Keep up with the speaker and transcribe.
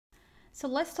So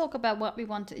let's talk about what we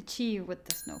want to achieve with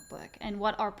this notebook and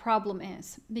what our problem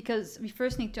is, because we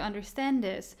first need to understand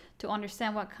this to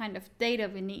understand what kind of data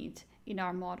we need in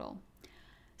our model.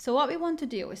 So what we want to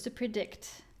do is to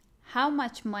predict how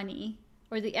much money,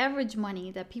 or the average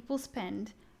money that people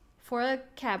spend for a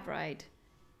cab ride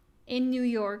in New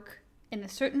York, in a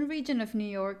certain region of New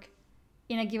York,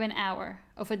 in a given hour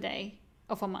of a day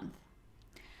of a month.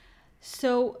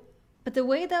 So, but the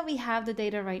way that we have the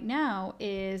data right now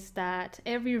is that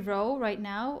every row right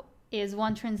now is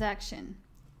one transaction.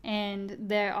 And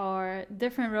there are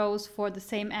different rows for the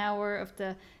same hour of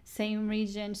the same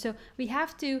region. So we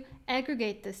have to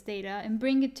aggregate this data and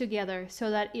bring it together so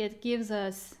that it gives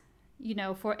us,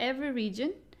 for every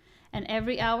region and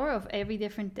every hour of every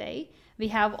different day, we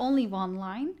have only one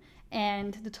line.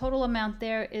 And the total amount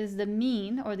there is the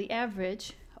mean or the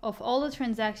average of all the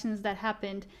transactions that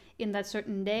happened in that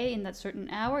certain day, in that certain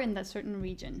hour, in that certain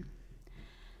region.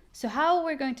 So how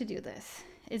we're going to do this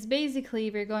is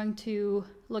basically we're going to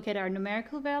look at our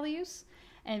numerical values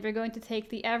and we're going to take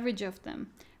the average of them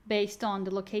based on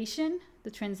the location,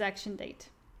 the transaction date.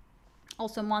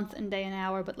 Also month and day and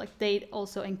hour, but like date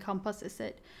also encompasses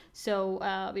it. So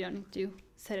we don't need to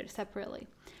set it separately.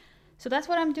 So that's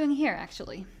what I'm doing here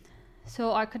actually.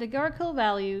 So our categorical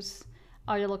values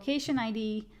are the location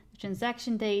ID, the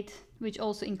transaction date, which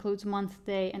also includes month,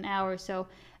 day, and hour. So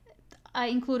I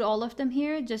include all of them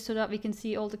here just so that we can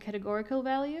see all the categorical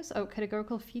values or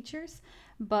categorical features,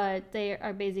 but they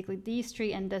are basically these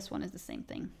three, and this one is the same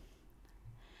thing.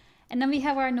 And then we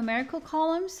have our numerical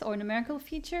columns or numerical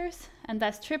features, and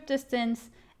that's trip distance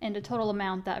and the total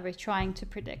amount that we're trying to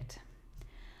predict.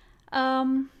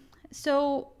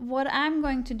 So what I'm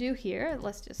going to do here,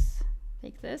 let's just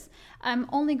take this. I'm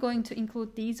only going to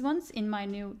include these ones in my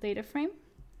new data frame.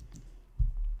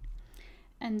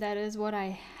 And that is what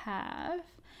I have.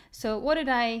 So what did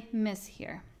I miss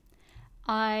here?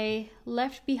 I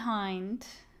left behind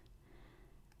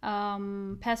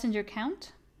passenger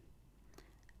count.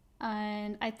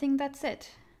 And I think that's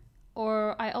it.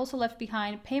 Or I also left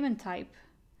behind payment type,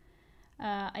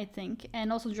 I think,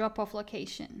 and also drop-off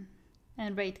location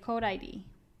and rate code ID.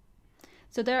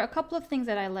 So there are a couple of things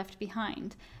that I left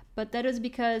behind, but that is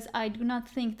because I do not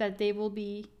think that they will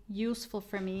be useful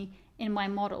for me in my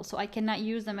model. So I cannot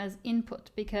use them as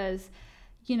input because,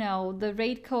 the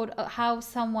rate code, how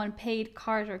someone paid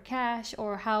card or cash,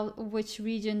 or which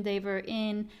region they were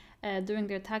in during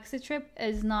their taxi trip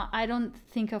is not, I don't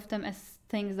think of them as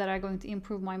things that are going to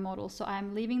improve my model. So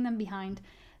I'm leaving them behind.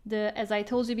 As I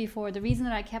told you before, the reason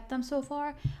that I kept them so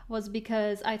far was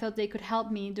because I thought they could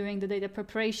help me during the data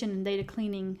preparation and data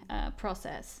cleaning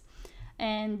process.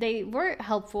 And they were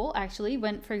helpful actually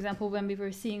for example, when we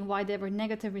were seeing why there were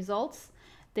negative results,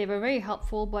 they were very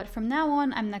helpful, but from now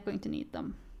on, I'm not going to need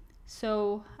them.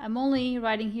 So I'm only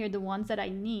writing here the ones that I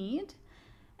need.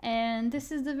 And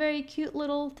this is the very cute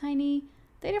little tiny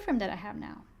data frame that I have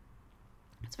now.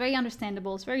 It's very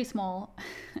understandable, it's very small.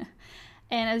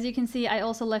 And as you can see, I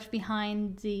also left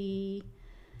behind the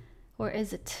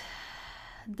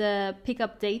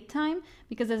pickup date time,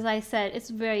 because as I said, it's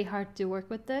very hard to work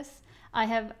with this.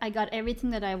 I got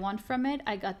everything that I want from it.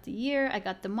 I got the year, I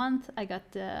got the month, I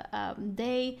got the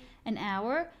day and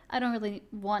hour. I don't really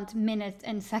want minute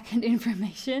and second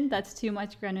information. That's too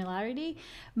much granularity.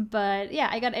 But yeah,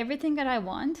 I got everything that I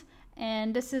want.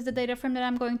 And this is the data frame that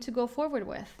I'm going to go forward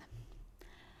with.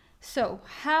 So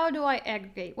how do I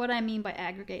aggregate? What I mean by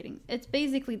aggregating, it's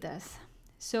basically this.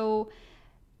 So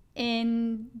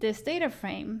in this data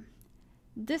frame,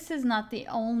 this is not the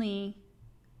only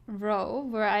row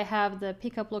where I have the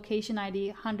pickup location ID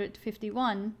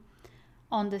 151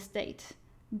 on this date.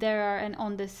 There are, and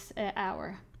on this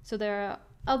hour. So there are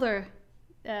other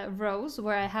rows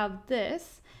where I have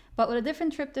this, but with a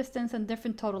different trip distance and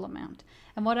different total amount.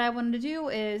 And what I want to do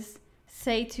is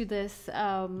say to this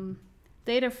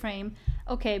data frame,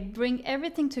 okay, bring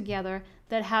everything together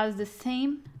that has the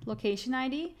same location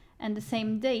ID and the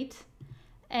same date,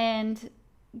 and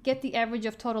get the average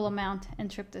of total amount and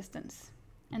trip distance.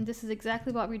 And this is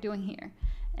exactly what we're doing here.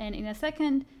 And in a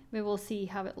second, we will see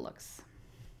how it looks.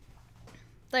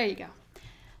 There you go.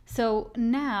 So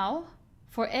now,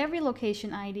 for every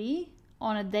location ID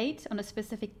on a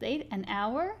specific date and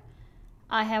hour,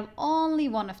 I have only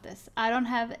one of this. I don't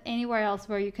have anywhere else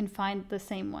where you can find the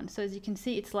same one. So as you can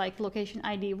see, it's like location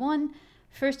ID 1,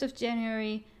 1st of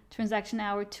January, transaction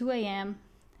hour 2 a.m.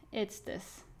 It's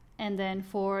this. And then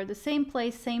for the same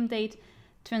place, same date,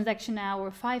 transaction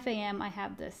hour 5 a.m., I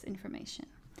have this information.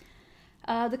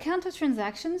 The count of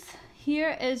transactions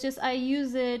here is just, I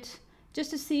use it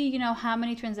just to see, how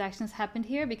many transactions happened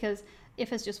here, because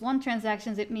If it's just one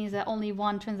transaction, it means that only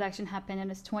one transaction happened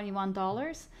and it's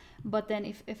 $21. But then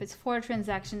if it's 4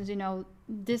 transactions, you know,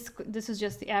 this is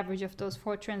just the average of those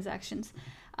 4 transactions.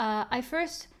 I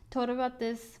first thought about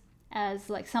this as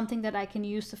like something that I can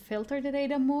use to filter the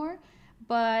data more,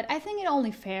 but I think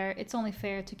it's only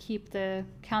fair to keep the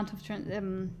count of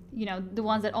you know, the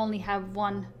ones that only have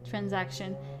one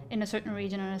transaction in a certain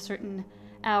region on a certain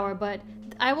hour. But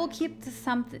I will keep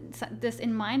this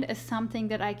in mind as something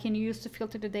that I can use to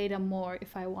filter the data more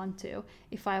if I want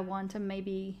to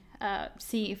maybe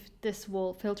see if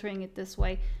filtering it this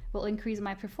way will increase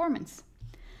my performance.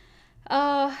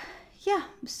 Yeah,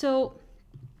 so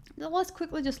let's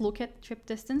quickly just look at trip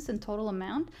distance and total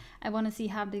amount. I want to see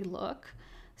how they look.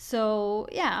 So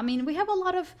yeah, I mean, we have a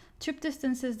lot of trip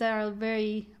distances that are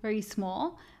very, very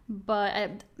small,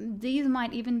 but these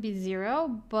might even be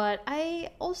 0, but I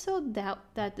also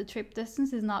doubt that the trip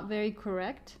distance is not very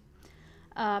correct.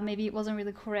 Maybe it wasn't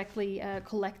really correctly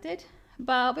collected,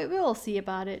 but we will see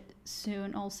about it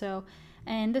soon also.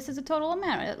 And this is the total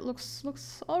amount. It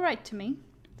looks all right to me.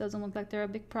 Doesn't look like there are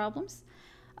big problems.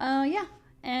 Yeah,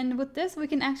 and with this, we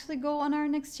can actually go on our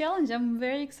next challenge. I'm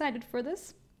very excited for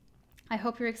this. I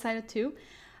hope you're excited too.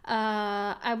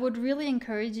 I would really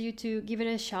encourage you to give it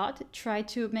a shot. Try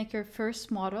to make your first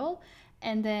model,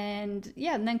 and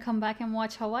then come back and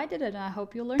watch how I did it. I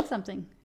hope you learned something.